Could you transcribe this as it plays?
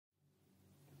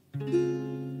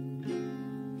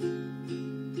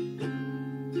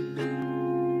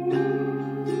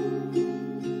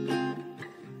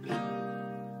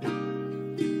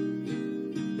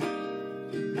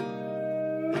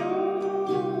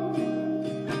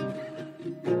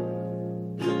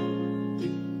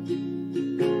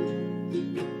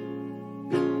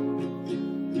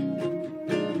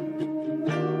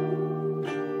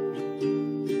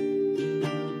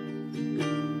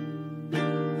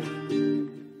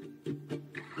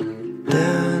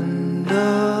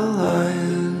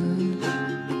dandelions,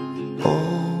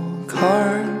 old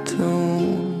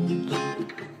cartoons,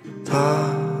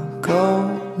 taco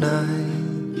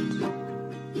nights,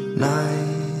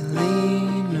 nightly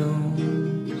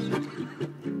news,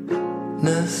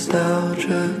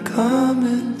 nostalgia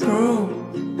coming through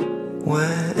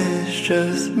when it's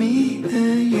just me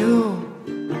and you.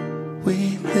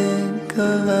 We think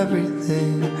of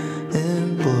everything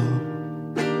in blue.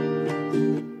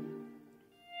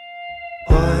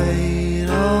 Quite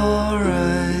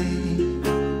alright,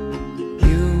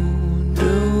 you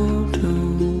do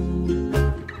too.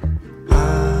 I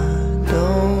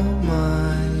don't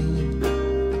mind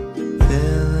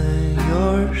filling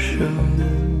your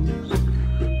shoes.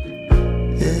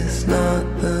 It's not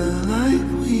the life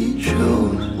we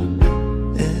choose.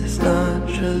 It's not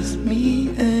just me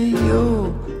and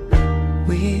you.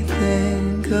 We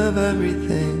think of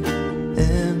everything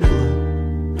in blue.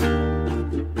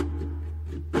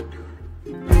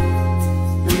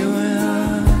 You and I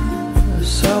are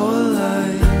so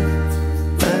alike.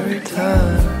 Every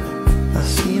time I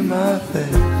see my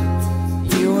face,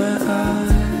 you and I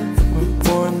were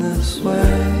born this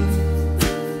way.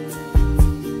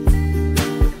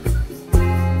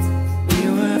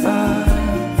 You and I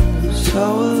are so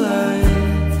alike.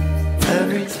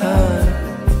 Every time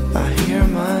I hear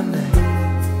my name,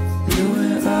 you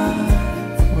and I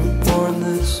were born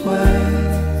this way.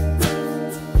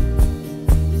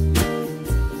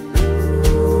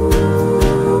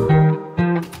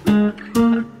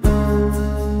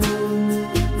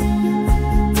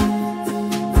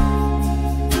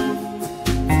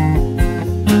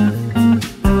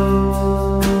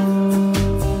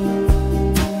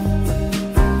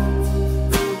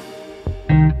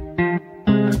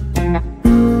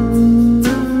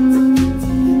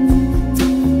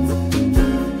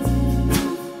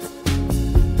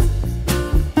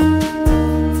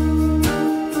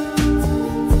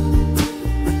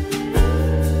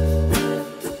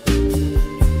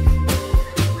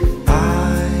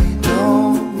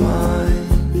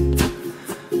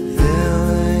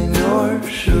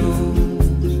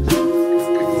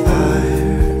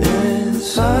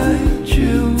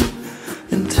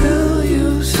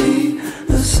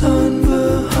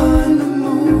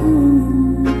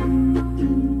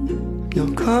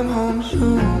 You'll come home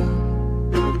soon,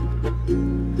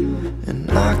 and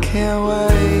I can't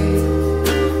wait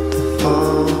to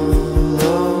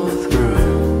follow through.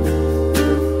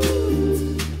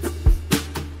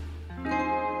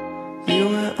 You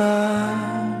and I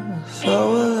are so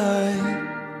alike.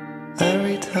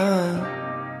 Every time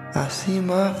I see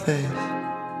my face,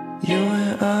 you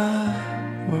and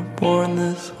I were born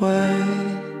this way.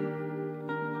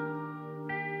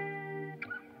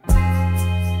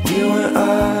 You and I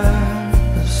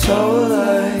are so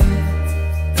alike.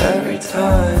 Every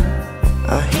time